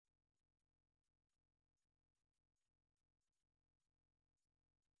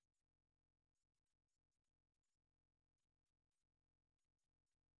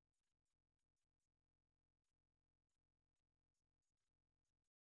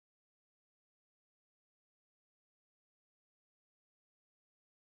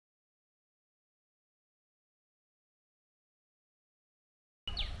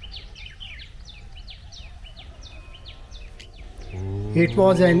It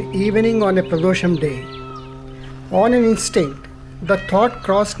was an evening on a Pradosham day. On an instinct, the thought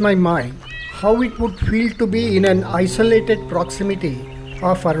crossed my mind how it would feel to be in an isolated proximity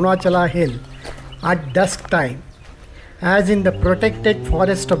of Arunachala Hill at dusk time, as in the protected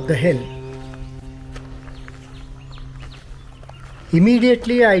forest of the hill.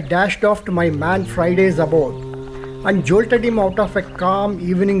 Immediately I dashed off to my man Friday's abode and jolted him out of a calm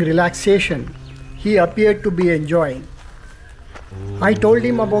evening relaxation he appeared to be enjoying. I told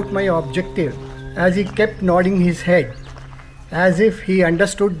him about my objective as he kept nodding his head as if he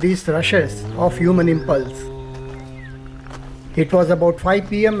understood these rushes of human impulse. It was about 5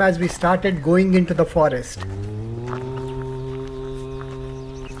 p.m. as we started going into the forest.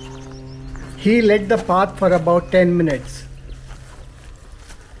 He led the path for about 10 minutes.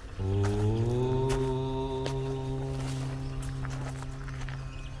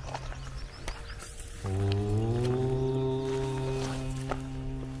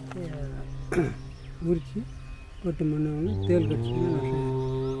 உரிச்சு 10 மணி நேரம் தேல் கடிச்சிங்கன்னா விஷம்.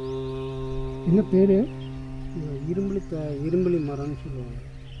 என்ன பேர்? இரும்புலி மரம்னு சொல்லுவாங்க.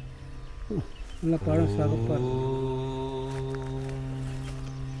 நல்லா பழம் சகப்பாக இருக்கும்.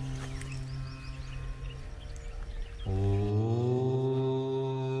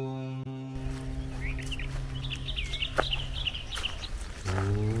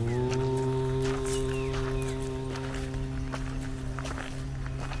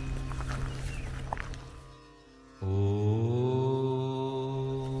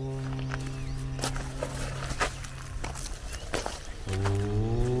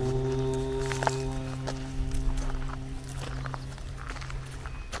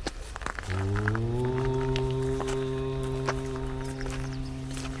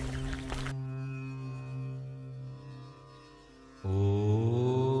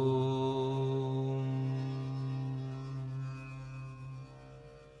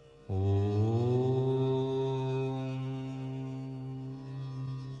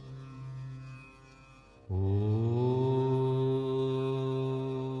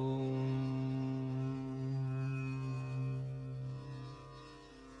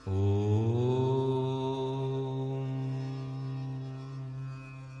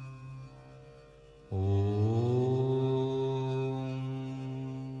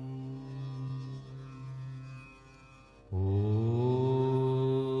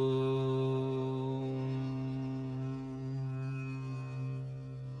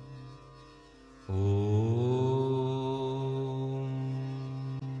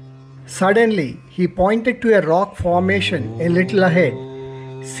 Suddenly, he pointed to a rock formation a little ahead,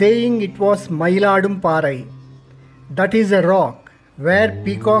 saying it was Mayiladum Paarai, that is a rock where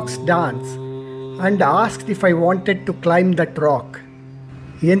peacocks dance, and asked if I wanted to climb that rock.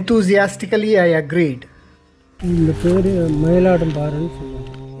 Enthusiastically, I agreed. இந்த பேர் மயிலாடும் பாறைன்னு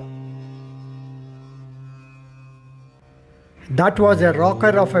சொல்லுவாங்க. That was a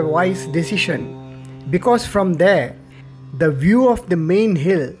rocker of a wise decision, because from there, the view of the main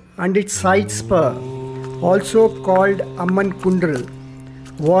hill and its side spur, also called Amman Kundru,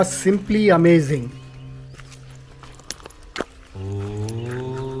 was simply amazing.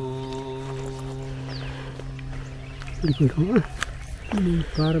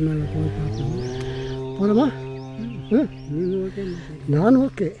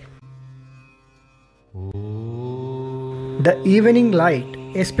 The evening light,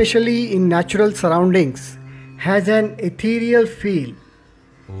 especially in natural surroundings, has an ethereal feel.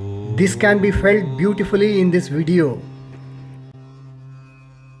 This can be felt beautifully in this video.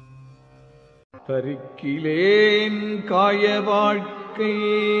 தரிக்கிலேன் காய வாழ்க்கை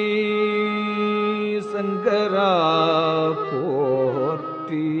சங்கரா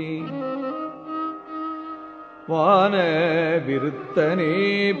போற்றி வான விருத்தனே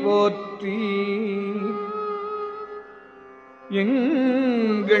போற்றி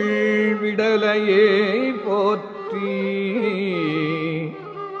எங்கள் விடலையே போற்றி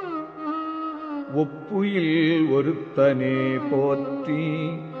ஒப்புயில் ஒருத்தனே போற்றி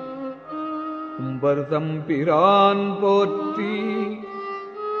கும்பர்தம் பிரான் போற்றி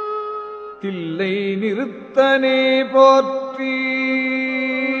தில்லை நிறுத்தனே போற்றி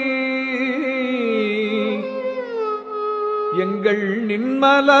எங்கள்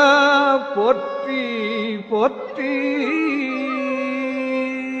நின்மலா போற்றி போற்றி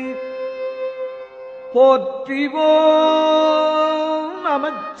போற்றிவோம்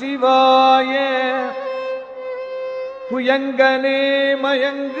நமச்சிவாய புயங்கனே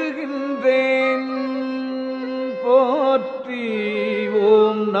மயங்குகின்றேன் போற்றி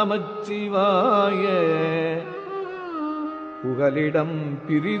ஓம் நமச்சிவாய புகலிடம்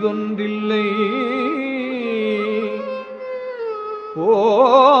பிரிதொன்றில்லை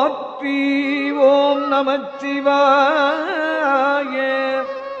போற்றி ஓம் நமச்சிவாய.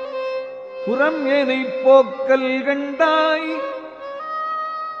 புறம் எனை போக்கல் கண்டாய்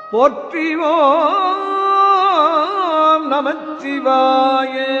போற்றி ஓம்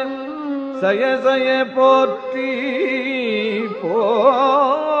நமச்சிவாய. சய சய போற்றி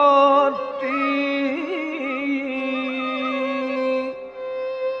போற்றி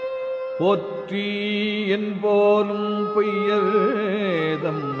போற்றி என்போலும் பொய்யர்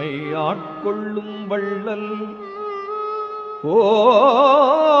தம்மை ஆட்கொள்ளும் வள்ளல்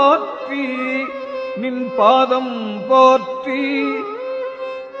போற்றி நின் பாதம் போற்றி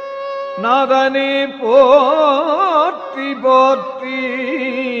நாதனே போற்றி போற்றி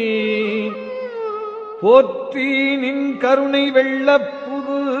போற்றி நின் கருணை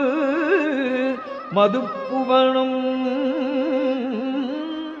வெள்ளப்புது மதுப்புவனும்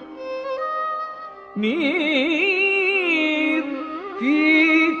நீர் தீ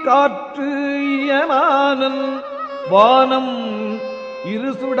காற்று யமானன் வானம்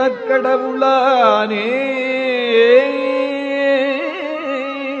இருசுடக்கடவுளானே.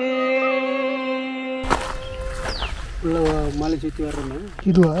 உள்ள மலை சுற்றி வர்றோமே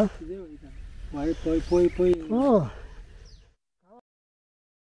இதுவா? இதே வழிதான். போய் போய் போய் ஓ,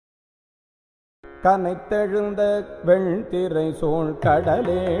 கனைத்தெழுந்த வெண்திரை சூழ்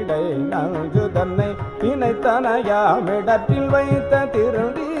கடலேடை நஞ்சு தன்னை தினைத்தனையாமிடத்தில் வைத்த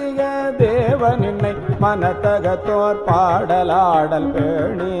திருந்திய தேவனின்னை மனத்தகத்தோர் பாடலாடல்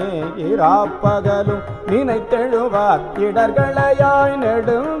பேணி இராப்பகலும் நினைத்தெழுவார் இடர்களையாய்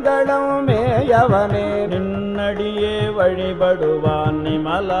நெடுங்களம் மேயவனே. நின்னடியே வழிபடுவான்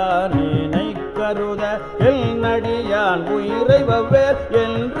நிமலா நீனை கருத எல் நடியான் உயிரை வவ்வேர்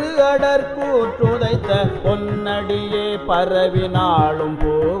என்று அடற்கூற்றுதைத்த பொன்னடியே பரவினாலும்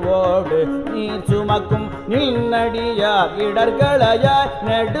பூவோடு நீர் சுமக்கும் நின்னடியார் இடர்களையாய்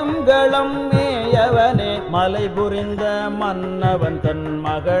நெடுங்களம் மேயவனே. மலை புரிந்த மன்னவன் தன்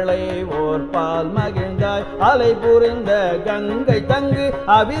மகளை ஓர் பால் மகிழ்ந்தாய் அலை புரிந்த கங்கை தங்கு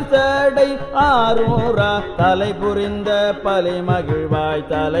அவிசடை ஆரூரா தலை புரிந்த பலை மகிழ்வாய்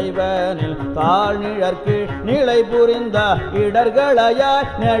தலைவனில் தாழ்நிழற்கு நிலை புரிந்த இடர்களையாய்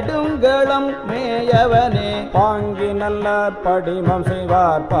நெடுங்களம் மேயவனே. பாங்கி நல்ல படிமம்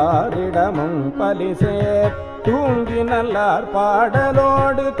செய்வார் பாரிடமும் பலிசேர் தூங்கி நல்லார்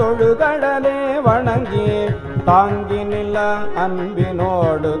பாடலோடு தொழுகடலே வணங்கி தாங்கி நில்ல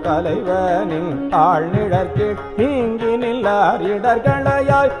அன்பினோடு தலைவனின் ஆழ்நிழற்கு நீங்கி நில்லார்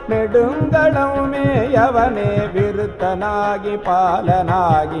இடர்களையாய் நெடுங்களம் மேயவனே. விருத்தனாகி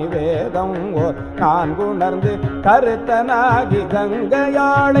பாலனாகி வேதம் ஓர் நான் உணர்ந்து கருத்தனாகி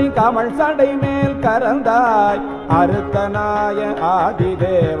கங்கையாளை கமல் சடை மேல் கரந்தாய் அருத்தனாய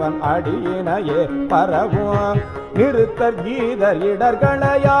ஆதிதேவன் அடியினையே பரவும் நிறுத்தர் கீதர்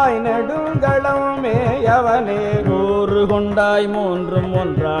இடர்களையாய் நெடுங்களம் மேயவனே. கூறு கொண்டாய் மூன்றும்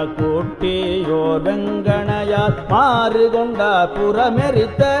ஒன்றா கூட்டியோர் வெங்கணையால் மாறு கொண்டார்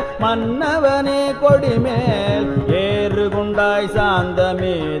புறமெரித்த மன்னவனே கொடிமேல் ஏறு கொண்டாய் சாந்த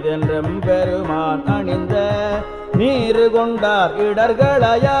மீதென்றும் பெருமான் அணிந்த நீரு கொண்டார்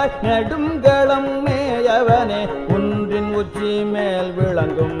இடர்களையாய் நெடுங்களம் மேயவனே. குன்றின் உச்சி மேல்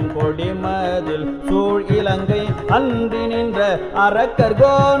விளங்கும் கொடிமதில் சூழ் இலங்கை அன்றி நின்ற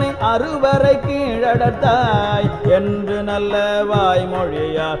அரக்கர்கோனை அறுவரை கீழடத்தாய் என்று நல்ல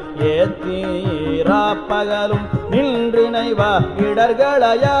வாய்மொழியார் ஏத்தீராப்பகலும் நின்று நைவா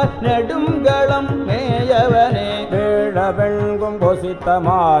இடர்களையார் நெடுங்களம் மேயவனே. வேழவெங்கும் பொசித்த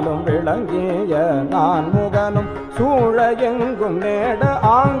மாலும் விளங்கிய நான் முகனும் சூழ எங்கும் நேட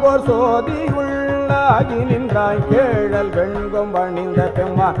ஆங்கோர் சோதியுள்ளாகி நின்றாய் கேழல் வெண்கும் வணிந்த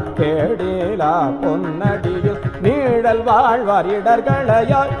பெம்மா கேடிலா பொன்னடியில் நீழல் வாழ்வார்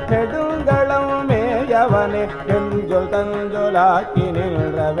இடர்களையாய் நெடுங்களம் மேயவனே. எஞ்சொல் தஞ்சொலாக்கி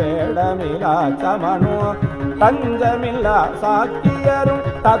நின்ற வேடமிலா சமனோ தஞ்சமில்லா சாக்கியரும்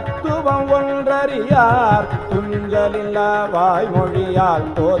தத்துவம் ஒன்றறியார் துஞ்சலில்லா வாய்மொழியால்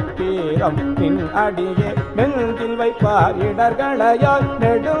தோத்தீரம் பின் அடியே மெஞ்சில் வைப்பார் இடர்களையால்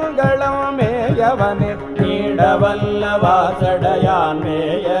நெடுங்களம் மேயவனே. நீடவல்ல வாசடையான்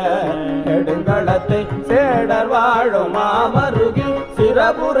மேய நெடுங்களத்தை சேடர் வாழும் மாமருகில்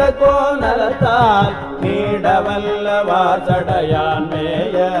சிறபுற கோநலத்தால் நீடவல்ல வாசடையான்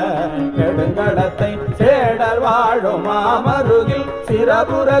மேய நெடுங்களத்தை சேடர் வாழும் மாமருகில்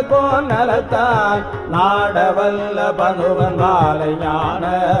சிறபுற கோநலத்தான் நாடவல்ல பனுவன் மாலை ஞான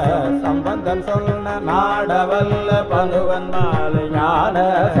சம்பந்தன் சொன்ன நாடவல்ல பனுவன் மாலை ஞான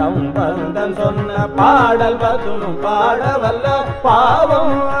சம்பந்தன் சொன்ன பாடல் பதும் பாடவல்ல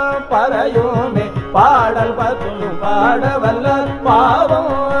பாவம் பறையுமே பாடல் பத்தும் பாடவல்ல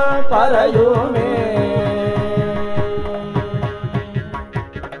பாவம் பறையுமே.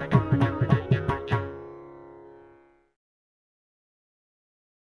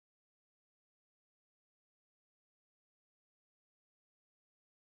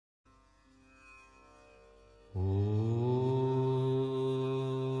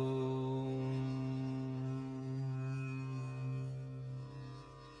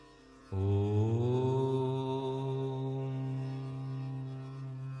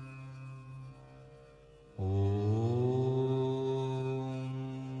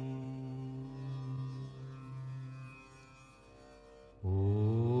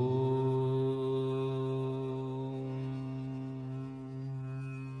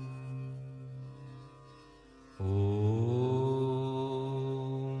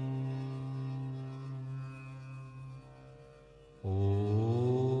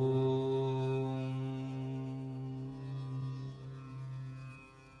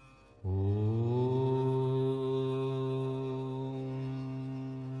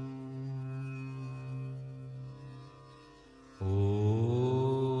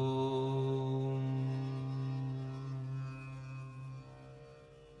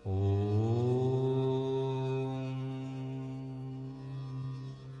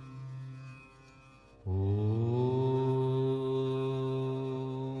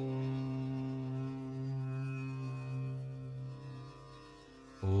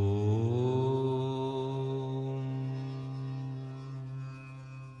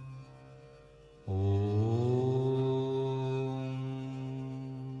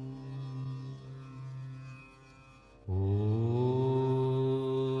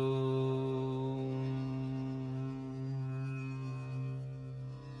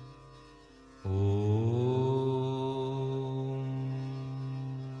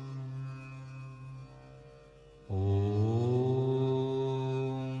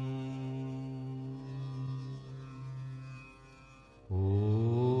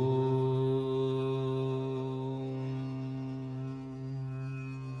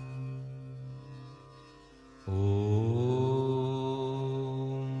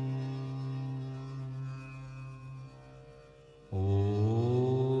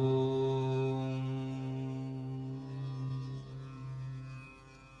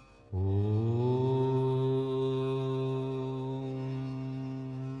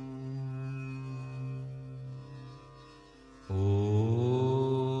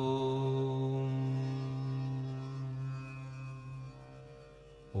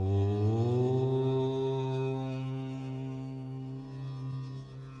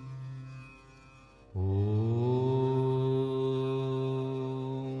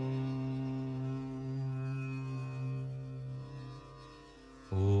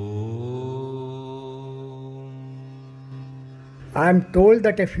 I am told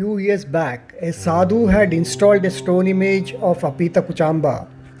that a few years back, a sadhu had installed a stone image of Apita Kuchamba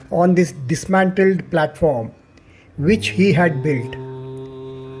on this dismantled platform, which he had built.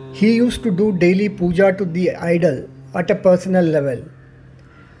 He used to do daily puja to the idol at a personal level.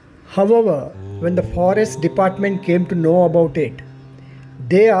 However, when the forest department came to know about it,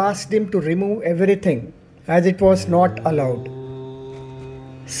 they asked him to remove everything as it was not allowed.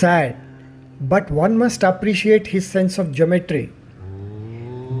 Sad, but one must appreciate his sense of geometry.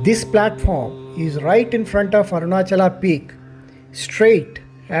 This platform is right in front of Arunachala peak, straight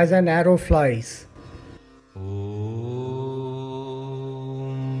as an arrow flies.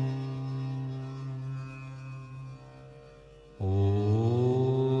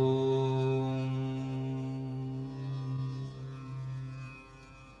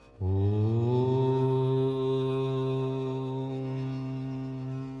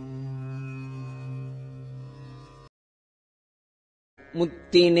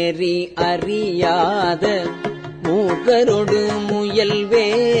 முத்தினெறி அறியாத மூகரொடு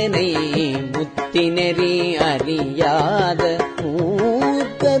முயல்வேனை, முத்தினெறி அறியாத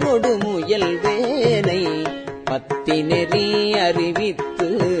மூகரொடு முயல்வேனை, பத்தினெறி அறிவித்து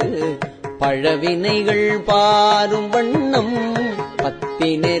பழவினைகள் பாரும் வண்ணம்,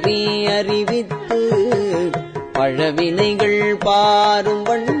 பத்தினெறி அறிவித்து பழவினைகள் பாரும்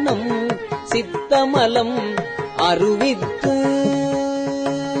வண்ணம், சித்தமலம் அருவித்து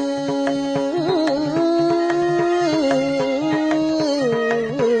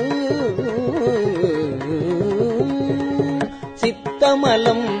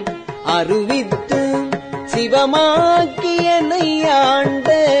சித்தமலம் அருவித்து சிவமாக்கியனை ஆண்ட,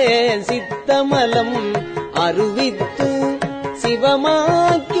 சித்தமலம் அருவித்து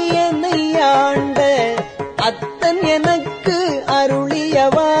சிவமாக்கியனை ஆண்ட, அத்தன் எனக்கு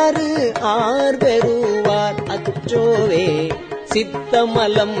அருளியவாறு ஆர்வெரு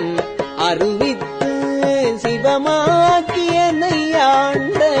சித்தமலம் அருவித்து சிவமாக்கியனை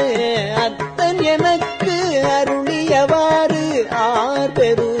ஆண்ட அத்தன் எனக்கு அருளியவாறு ஆர்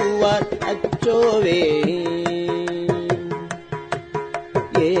பெறுவார் அச்சோவே.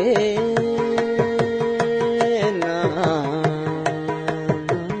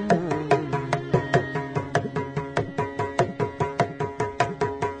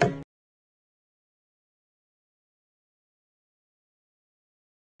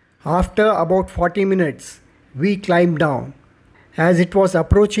 After about 40 minutes, we climbed down, as it was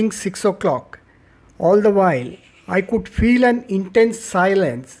approaching 6 o'clock. All the while, I could feel an intense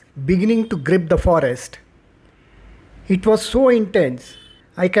silence beginning to grip the forest. It was so intense,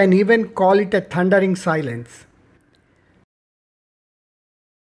 I can even call it a thundering silence.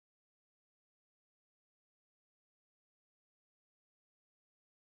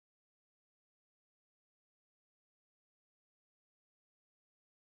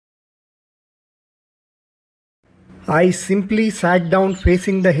 I simply sat down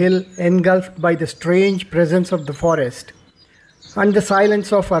facing the hill, engulfed by the strange presence of the forest and the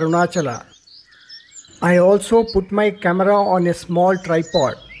silence of Arunachala. I also put my camera on a small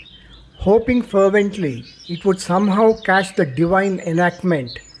tripod, hoping fervently it would somehow catch the divine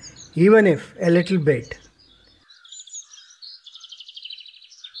enactment, even if a little bit.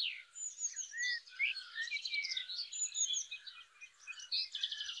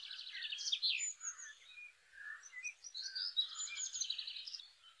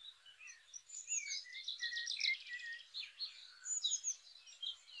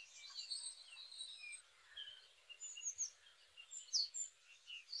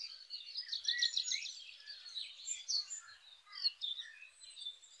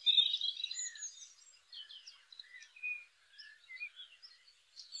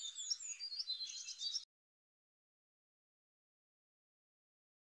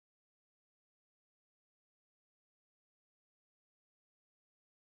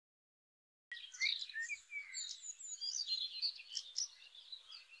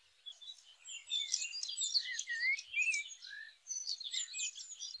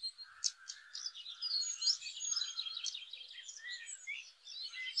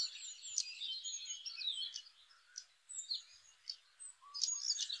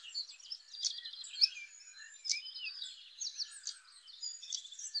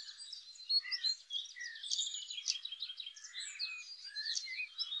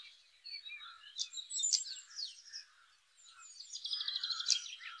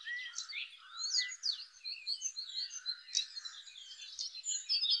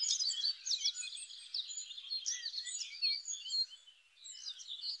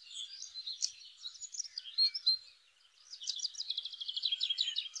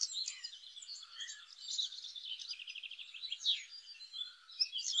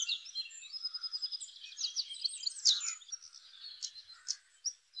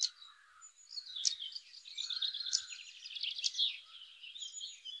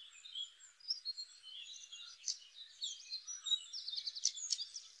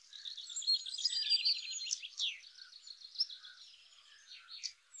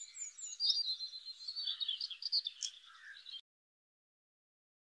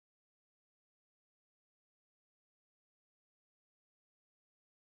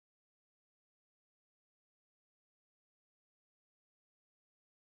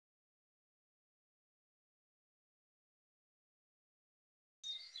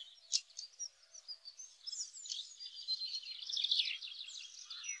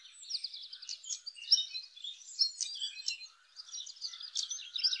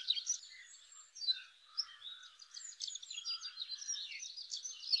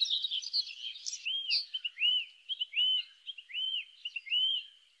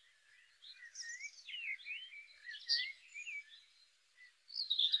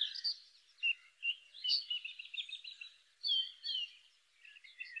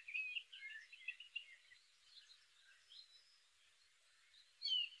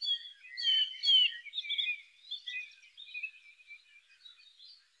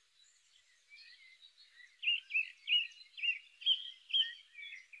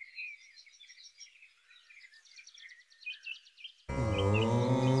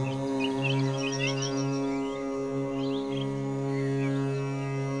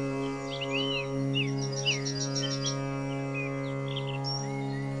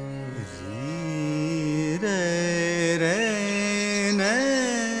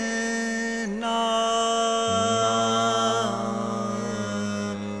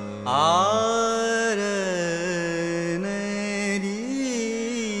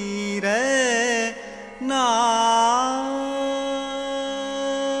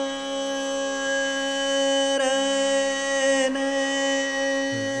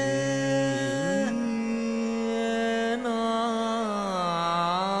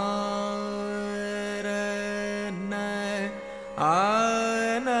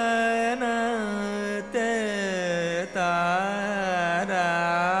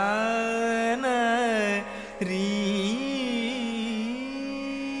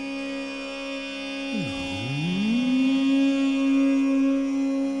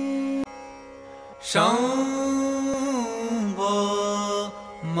 Shambho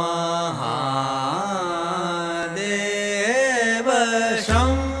Mahadev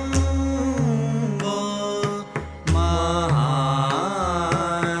Shambho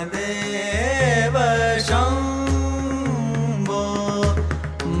Mahadev Shambho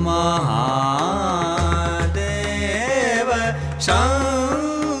Mahadev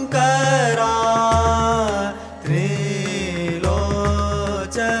Shankara Trilochan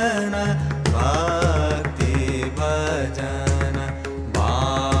भक्ति भजन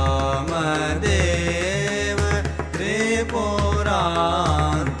वामदेव त्रिपुरान्तक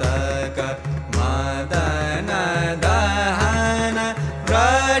मदन दहन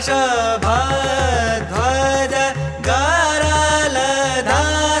वृषभध्वज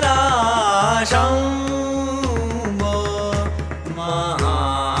गरलधरा शम्भो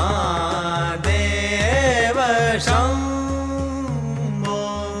महादेव शम्भो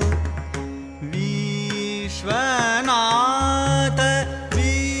विश्वनाथ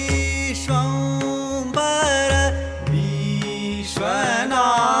विश्वम्भर विश्वनाथ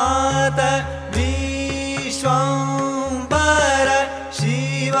विश्वम्भर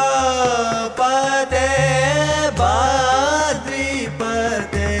शिवपते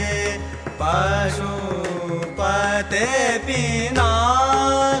भद्रिपते पशुपते पिनाकपते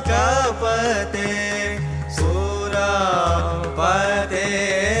सुरपते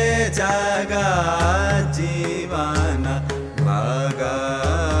जगज्जीवन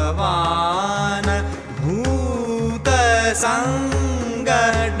भगवान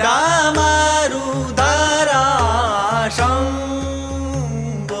भूतसङ्गडमरुधरा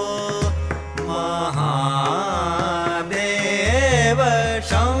शम्भो महादेव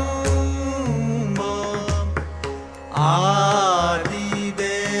शम्भो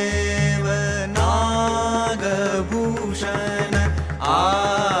आदिदेव नागभूषण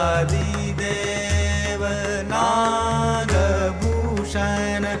आदिदेव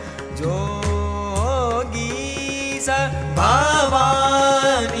नागभूषण जोगीस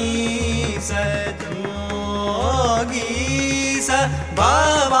भवानी जोगीस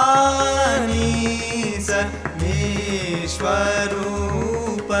भवानी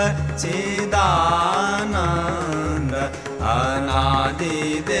विश्वरूप चिदानन्द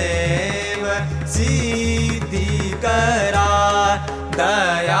अनादिदेव सिद्धिकरा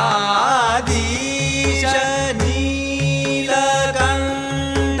दयाधीश नीलकण्ठ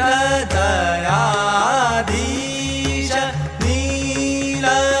दयाधीश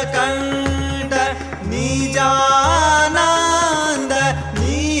नीलकण्ठ निजानन्द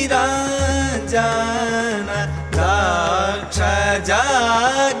निरञ्जन दक्ष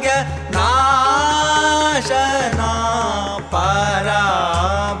यज्ञ नाशना परब्रह्म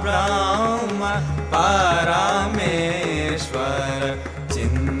परमेश्वर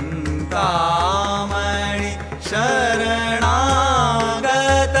चिन्तामणि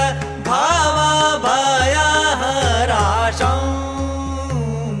शरणागत भवभयहरा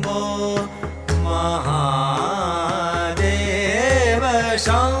शम्भो महादेव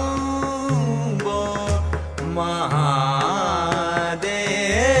शम्भो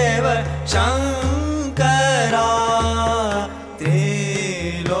महादेव शङ्करा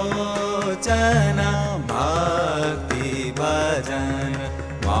त्रिलोचन भक्ति भजन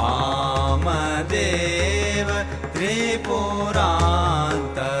वामदेव त्रिपुरान्तक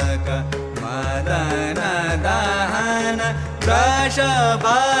मदन दहन वृषभध्वज